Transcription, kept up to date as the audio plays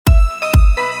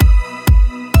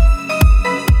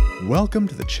Welcome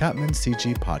to the Chapman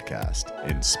CG Podcast,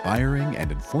 inspiring and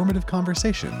informative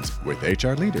conversations with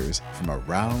HR leaders from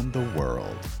around the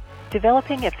world.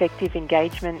 Developing effective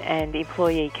engagement and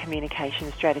employee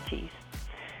communication strategies.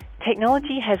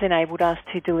 Technology has enabled us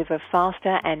to deliver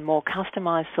faster and more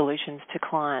customised solutions to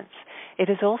clients. It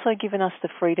has also given us the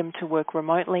freedom to work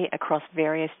remotely across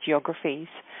various geographies.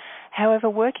 However,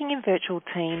 working in virtual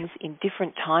teams in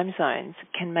different time zones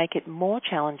can make it more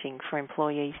challenging for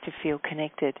employees to feel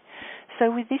connected. So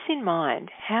with this in mind,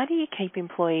 how do you keep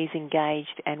employees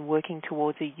engaged and working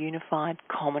towards a unified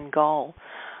common goal?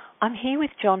 I'm here with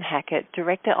John Hackett,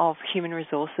 Director of Human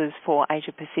Resources for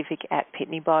Asia Pacific at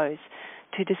Pitney Bowes,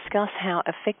 to discuss how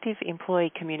effective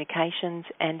employee communications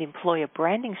and employer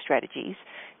branding strategies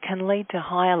can lead to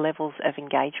higher levels of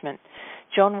engagement.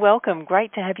 John, welcome.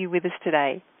 Great to have you with us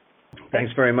today.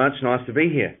 Thanks very much. Nice to be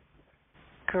here.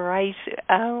 Great.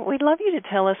 We'd love you to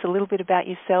tell us a little bit about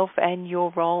yourself and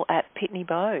your role at Pitney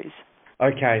Bowes.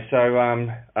 Okay,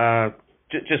 so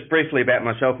just briefly about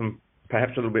myself and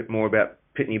perhaps a little bit more about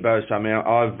Pitney Bowes. So, I mean,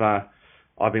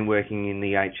 I've been working in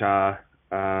the HR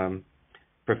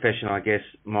profession, I guess,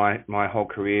 my whole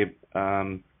career,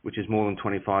 which is more than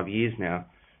 25 years now,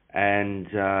 and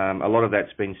a lot of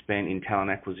that's been spent in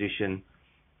talent acquisition.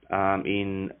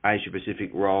 In Asia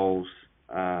Pacific roles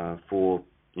for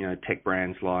tech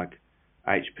brands like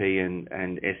HP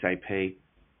and SAP,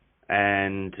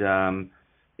 and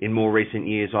in more recent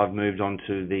years I've moved on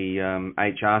to the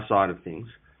HR side of things,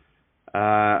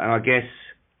 and I guess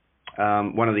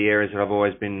one of the areas that I've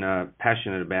always been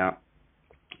passionate about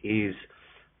is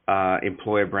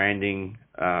employer branding,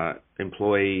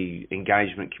 employee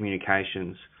engagement,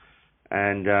 communications,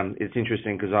 and it's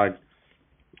interesting because I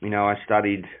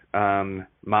studied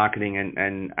marketing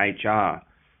and HR,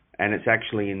 and it's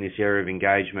actually in this area of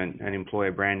engagement and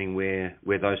employer branding where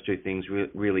those two things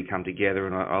really come together,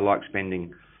 and I like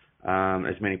spending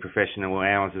as many professional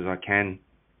hours as I can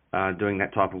doing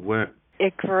that type of work.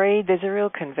 Agreed. There's a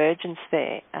real convergence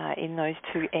there in those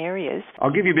two areas.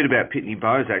 I'll give you a bit about Pitney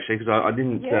Bowes actually, because I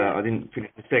didn't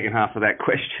finish the second half of that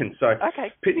question. So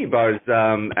okay. Pitney Bowes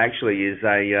actually is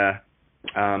a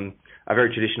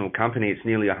very traditional company. It's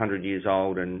nearly 100 years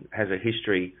old and has a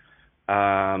history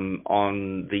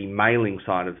on the mailing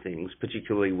side of things,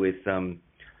 particularly with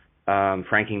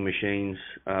franking machines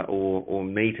or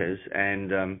meters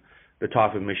and the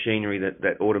type of machinery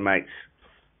that automates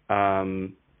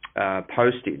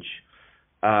postage.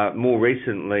 More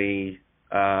recently,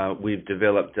 we've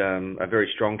developed a very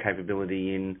strong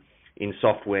capability in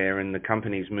software, and the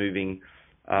company's moving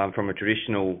from a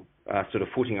traditional sort of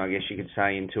footing, I guess you could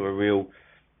say, into a real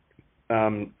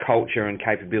culture and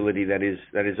capability that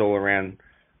is all around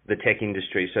the tech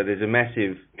industry. So there's a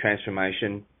massive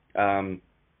transformation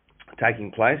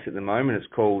taking place at the moment.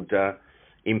 It's called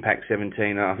Impact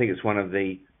 17. I think it's one of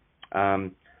the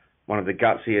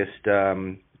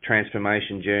gutsiest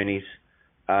transformation journeys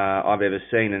I've ever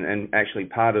seen, and actually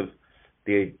part of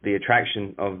the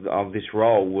attraction of this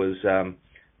role was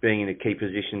being in a key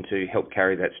position to help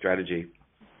carry that strategy.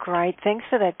 Great, thanks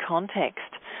for that context.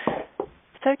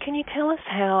 So can you tell us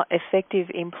how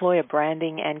effective employer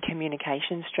branding and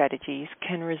communication strategies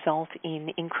can result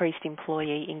in increased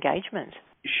employee engagement?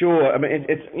 Sure. I mean,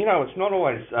 it's not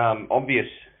always obvious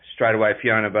straight away,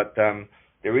 Fiona, but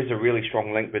there is a really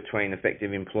strong link between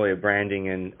effective employer branding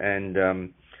and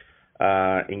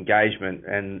engagement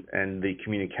and the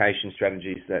communication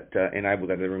strategies that enable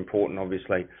that are important,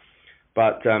 obviously.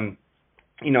 But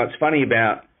it's funny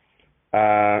about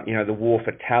the war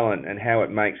for talent and how it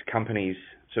makes companies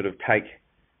sort of take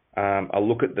a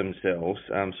look at themselves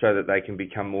so that they can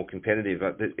become more competitive.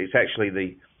 It's actually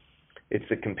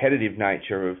the competitive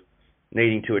nature of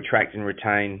needing to attract and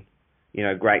retain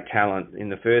great talent in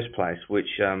the first place,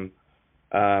 which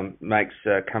makes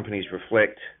companies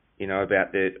reflect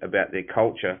about their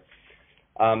culture.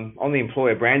 On the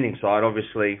employer branding side,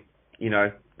 obviously,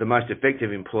 the most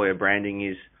effective employer branding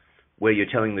is where you're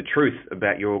telling the truth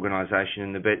about your organisation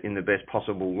in the best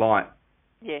possible light.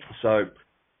 Yes. So,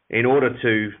 in order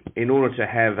to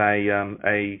have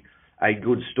a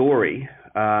good story,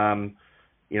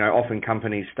 often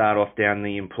companies start off down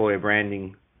the employer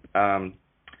branding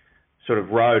sort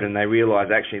of road, and they realise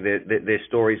actually their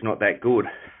story's not that good.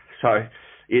 So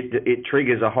it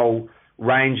triggers a whole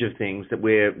range of things that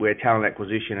where talent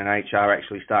acquisition and HR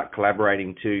actually start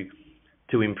collaborating to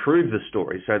improve the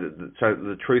story, so that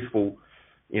the truthful,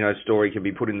 story can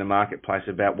be put in the marketplace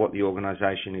about what the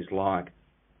organisation is like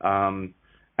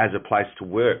as a place to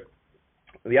work.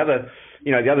 The other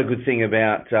good thing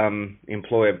about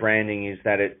employer branding is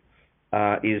that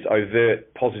is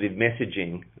overt positive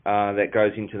messaging that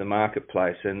goes into the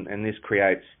marketplace, and this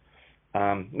creates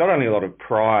not only a lot of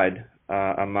pride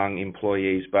among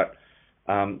employees, but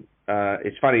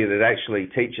it's funny that it actually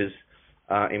teaches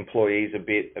employees a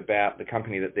bit about the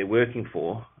company that they're working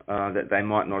for that they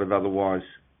might not have otherwise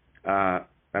had.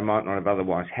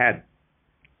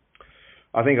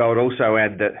 I think I would also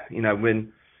add that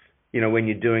when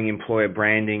you're doing employer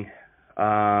branding,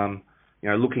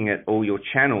 looking at all your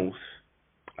channels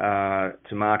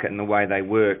to market and the way they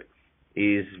work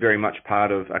is very much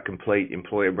part of a complete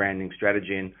employer branding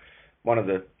strategy. And one of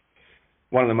the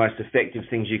most effective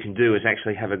things you can do is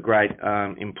actually have a great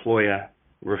employee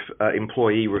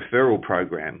referral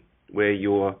program where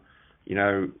you're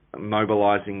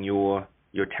mobilizing your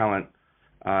talent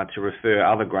to refer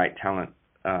other great talent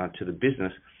to the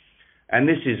business. And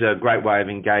this is a great way of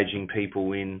engaging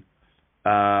people in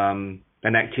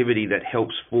an activity that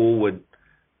helps forward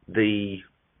the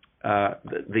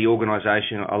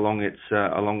organisation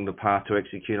along the path to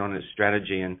execute on its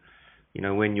strategy. And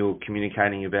when you're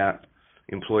communicating about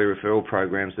employee referral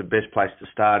programs, the best place to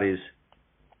start is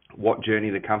what journey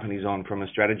the company's on from a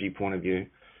strategy point of view,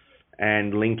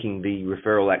 and linking the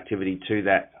referral activity to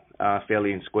that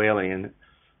fairly and squarely. And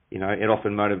it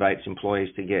often motivates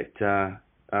employees to get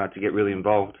really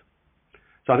involved.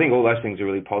 So I think all those things are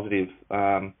really positive,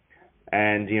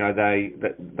 and they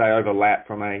overlap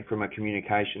from a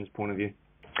communications point of view.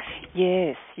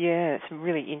 Yes, some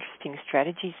really interesting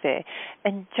strategies there.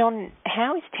 And John,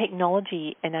 how is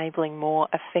technology enabling more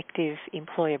effective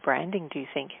employer branding, do you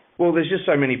think? Well, there's just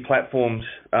so many platforms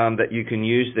that you can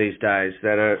use these days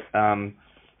that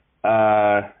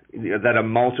are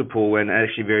multiple and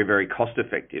actually very, very cost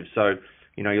effective. So,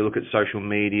 you look at social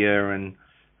media and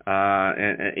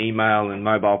email and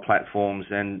mobile platforms,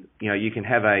 and you can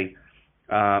have a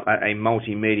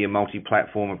multimedia,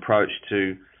 multi-platform approach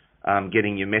to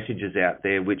getting your messages out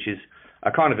there, which is a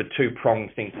kind of a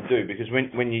two-pronged thing to do, because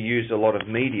when you use a lot of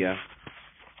media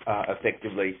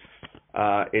effectively,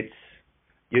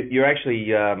 you're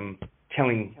actually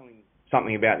telling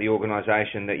something about the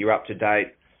organisation, that you're up to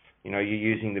date, you're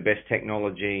using the best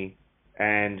technology,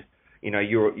 and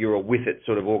you're a with it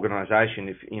sort of organisation.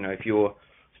 If you're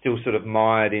still sort of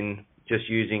mired in just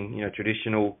using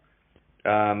traditional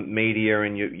media,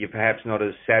 and you're perhaps not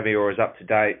as savvy or as up to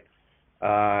date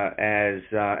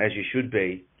as you should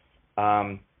be,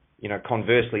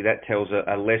 conversely, that tells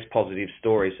a less positive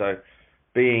story. So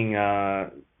being as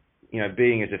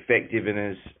effective and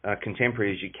as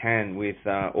contemporary as you can with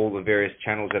all the various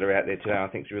channels that are out there today, I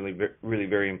think is really, really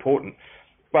very important.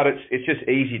 But it's just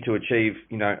easy to achieve,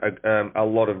 a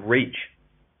lot of reach.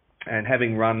 And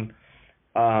having run,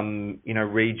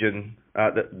 region,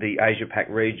 the Asia Pac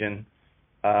region,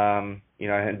 and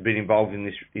been involved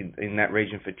in that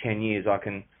region for 10 years, I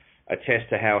can attest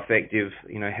to how effective,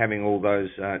 having all those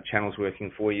channels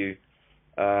working for you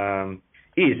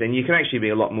is. And you can actually be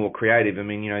a lot more creative. I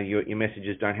mean, your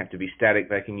messages don't have to be static.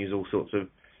 They can use all sorts of,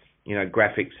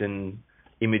 graphics and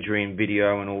imagery and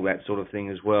video and all that sort of thing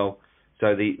as well.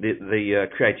 So the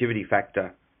creativity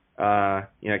factor,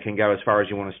 can go as far as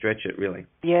you want to stretch it, really.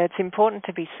 Yeah, it's important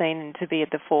to be seen and to be at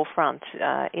the forefront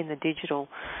in the digital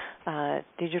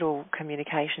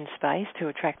communication space to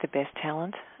attract the best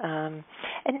talent. And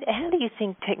how do you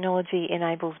think technology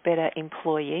enables better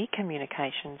employee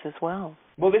communications as well?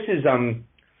 Well, this is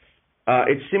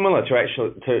it's similar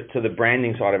to the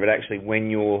branding side of it. Actually, when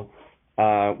you're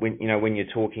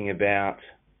talking about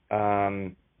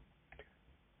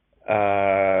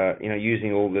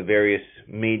using all the various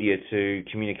media to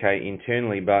communicate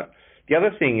internally, but the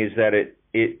other thing is that it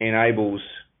enables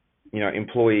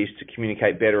employees to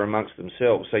communicate better amongst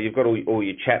themselves. So you've got all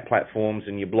your chat platforms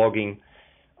and your blogging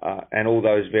and all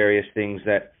those various things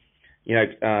that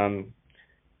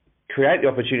create the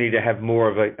opportunity to have more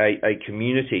of a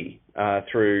community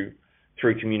through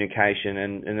communication,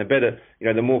 and the better,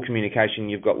 the more communication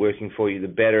you've got working for you, the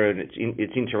better, and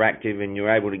it's interactive, and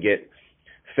you're able to get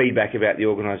feedback about the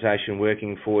organisation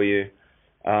working for you,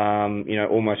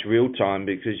 almost real time,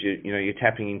 because you're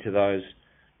tapping into those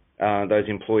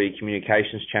employee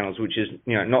communications channels, which is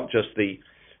not just the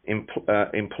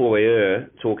employer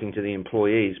talking to the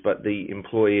employees, but the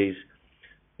employees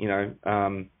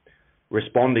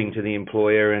responding to the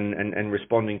employer and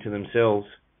responding to themselves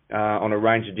on a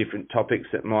range of different topics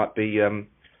that might be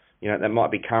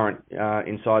current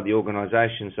inside the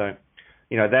organisation. So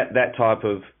that type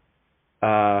of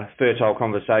fertile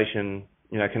conversation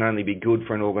can only be good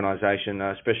for an organisation,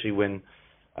 especially when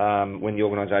the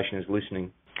organisation is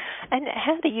listening. And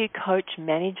how do you coach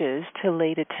managers to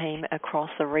lead a team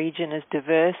across a region as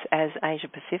diverse as Asia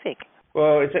Pacific?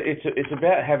 Well, it's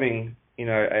about having, you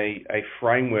know, a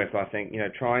framework. I think, you know,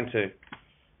 trying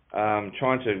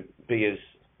to be as,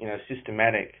 you know,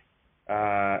 systematic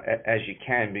as you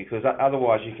can, because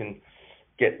otherwise you can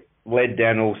get led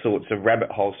down all sorts of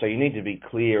rabbit holes. So you need to be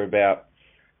clear about,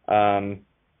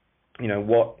 you know,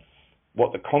 what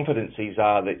the competencies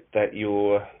are that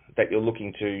you're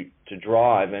looking to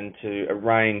drive, and to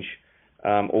arrange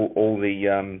all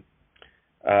the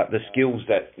skills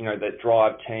that, you know, that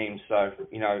drive teams. So,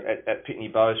 you know, at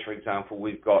Pitney Bowes, for example,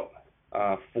 we've got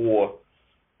 4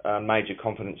 major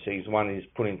competencies. One is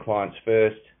putting clients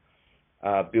first,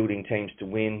 building teams to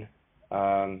win,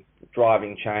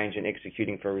 driving change, and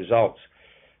executing for results.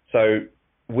 So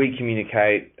we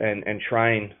communicate and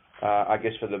train, I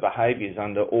guess, for the behaviours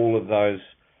under all of those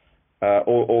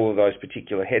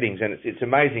particular headings. And it's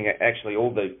amazing, actually,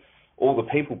 all the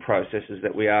people processes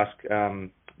that we ask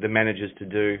the managers to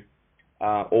do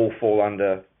all fall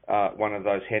under one of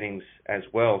those headings as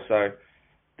well. So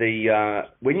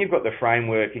when you've got the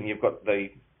framework and you've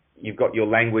got your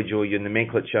language or your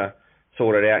nomenclature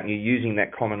sorted out, and you're using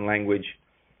that common language,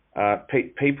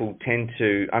 people tend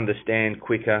to understand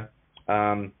quicker.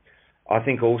 I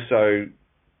think also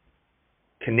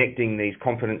connecting these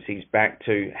competencies back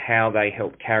to how they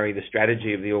help carry the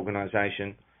strategy of the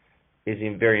organisation is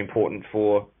very important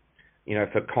for, you know,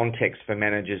 for context for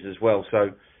managers as well.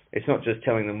 So it's not just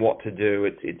telling them what to do;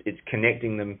 it's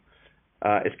connecting them,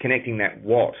 it's connecting that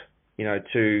what, you know,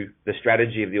 to the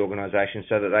strategy of the organisation,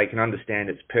 so that they can understand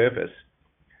its purpose,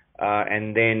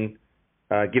 and then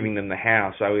giving them the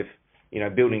how. So if, you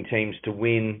know, building teams to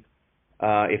win,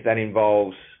 if that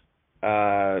involves,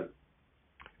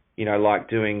 you know, like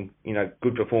doing, you know,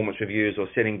 good performance reviews or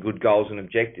setting good goals and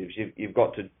objectives, you've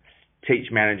got to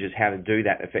teach managers how to do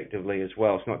that effectively as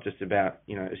well. It's not just about,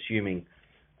 you know, assuming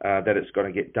that it's got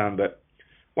to get done. But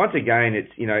once again,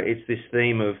 it's, you know, it's this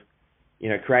theme of, you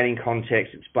know, creating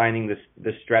context, explaining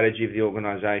the strategy of the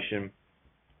organisation,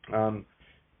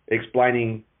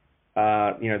 explaining,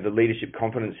 you know, the leadership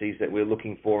competencies that we're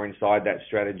looking for inside that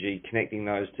strategy, connecting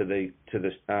those to the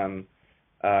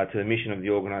mission of the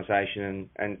organisation,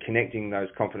 and connecting those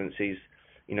competencies,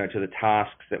 you know, to the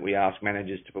tasks that we ask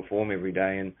managers to perform every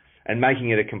day, and making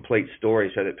it a complete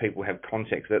story so that people have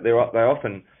context, that they're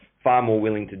often far more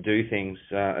willing to do things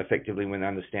effectively when they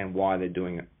understand why they're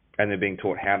doing it and they're being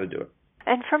taught how to do it.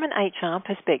 And from an HR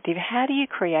perspective, how do you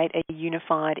create a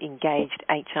unified, engaged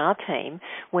HR team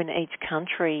when each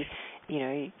country, you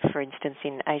know, for instance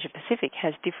in Asia Pacific,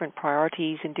 has different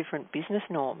priorities and different business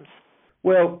norms?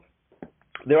 Well,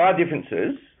 there are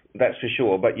differences, that's for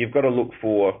sure, but you've got to look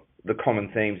for the common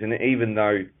themes. And even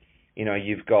though, you know,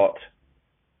 you've got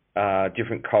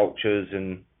different cultures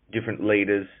and different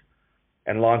leaders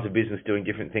and lines of business doing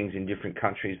different things in different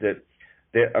countries,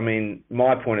 I mean,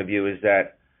 my point of view is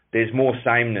that there's more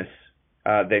sameness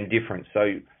than difference.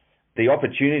 So the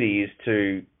opportunity is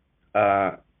to,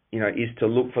 you know, is to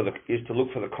look for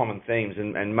the common themes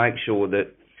and make sure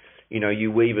that, you know,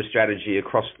 you weave a strategy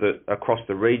across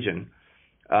the region,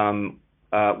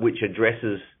 which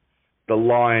addresses the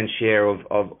lion's share of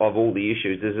all the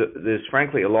issues. There's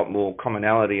frankly a lot more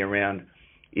commonality around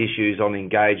issues on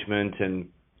engagement and,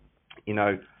 you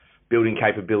know, building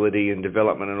capability and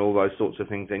development and all those sorts of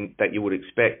things that you would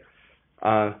expect.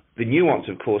 The nuance,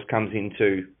 of course, comes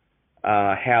into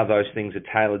how those things are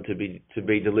tailored to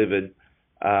be delivered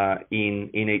in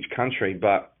each country.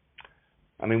 But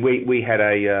I mean, we had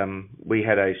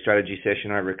a strategy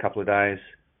session over a couple of days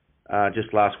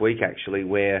just last week, actually,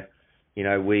 where, you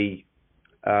know, we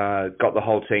got the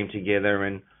whole team together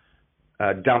and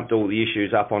dumped all the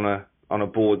issues up on a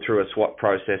board through a SWOT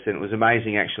process, and it was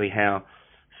amazing actually how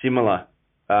similar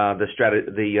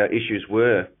the issues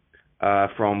were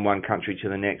from one country to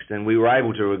the next, and we were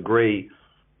able to agree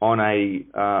on a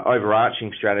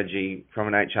overarching strategy from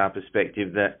an HR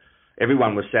perspective that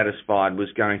everyone was satisfied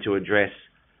was going to address,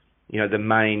 you know, the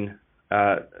main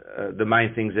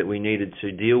things that we needed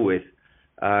to deal with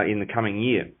in the coming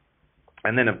year.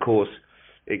 And then, of course,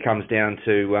 it comes down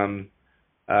to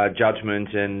judgment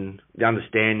and the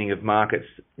understanding of markets.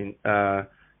 You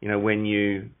know, when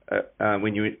you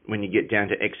get down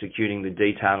to executing the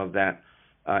detail of that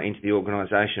into the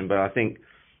organisation. But I think,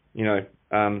 you know,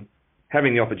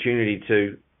 having the opportunity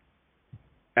to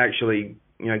actually,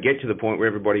 you know, get to the point where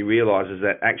everybody realises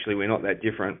that actually we're not that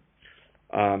different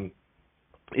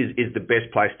is the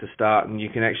best place to start, and you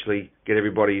can actually get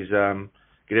everybody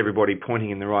pointing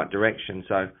in the right direction.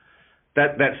 So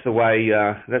that's the way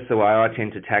I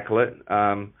tend to tackle it.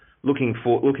 Looking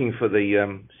for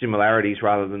the similarities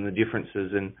rather than the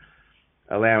differences, and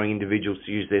allowing individuals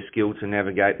to use their skill to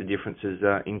navigate the differences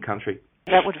in country.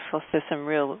 That would foster some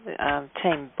real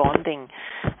team bonding,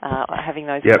 having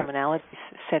those commonalities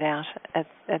set out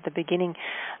at the beginning.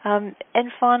 And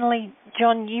finally,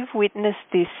 John, you've witnessed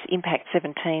this Impact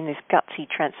 17, this gutsy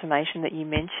transformation that you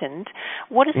mentioned.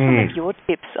 What are some of your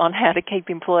tips on how to keep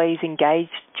employees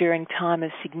engaged during time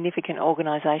of significant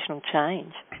organisational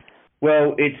change?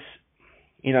 Well, it's,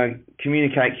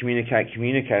 communicate,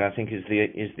 I think is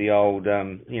the old,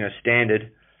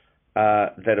 standard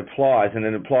that applies, and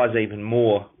it applies even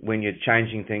more when you're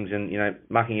changing things and,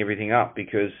 mucking everything up,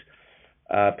 because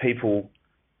people,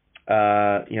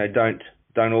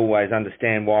 don't always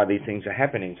understand why these things are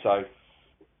happening. So,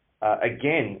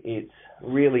 again, it's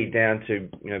really down to,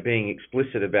 being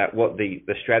explicit about what the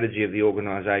strategy of the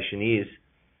organisation is,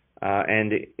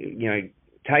 and,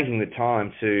 taking the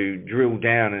time to drill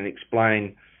down and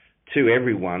explain to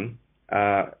everyone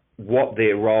what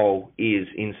their role is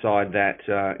inside that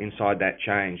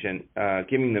change, and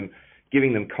giving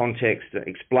them context,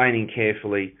 explaining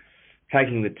carefully,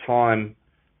 taking the time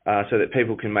so that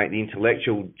people can make the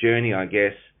intellectual journey, I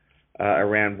guess,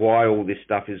 around why all this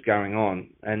stuff is going on,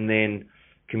 and then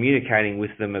communicating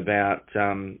with them about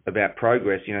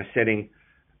progress.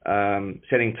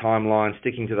 Setting timelines,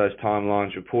 sticking to those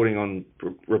timelines, reporting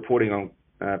on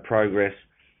progress,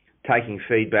 taking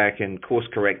feedback and course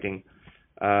correcting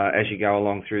as you go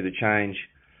along through the change.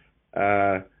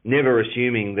 Never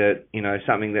assuming that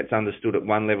something that's understood at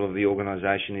one level of the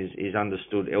organisation is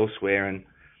understood elsewhere, and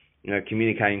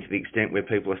communicating to the extent where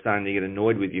people are starting to get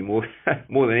annoyed with you more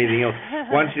than anything else.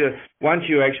 Once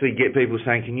you actually get people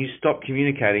saying, "Can you stop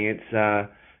communicating?" It's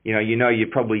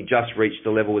you've probably just reached the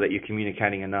level that you're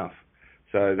communicating enough.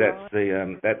 So that's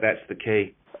that's the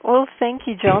key. Well, thank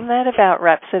you, John. That about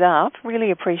wraps it up.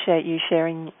 Really appreciate you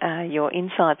sharing your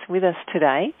insights with us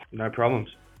today. No problems.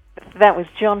 That was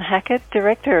John Hackett,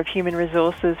 Director of Human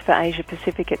Resources for Asia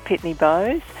Pacific at Pitney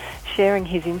Bowes, sharing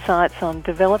his insights on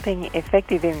developing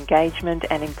effective engagement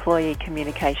and employee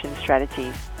communication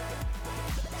strategies.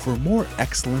 For more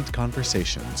excellent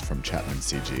conversations from Chapman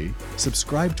CG,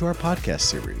 subscribe to our podcast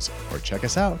series or check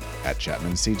us out at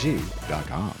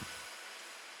chapmancg.com.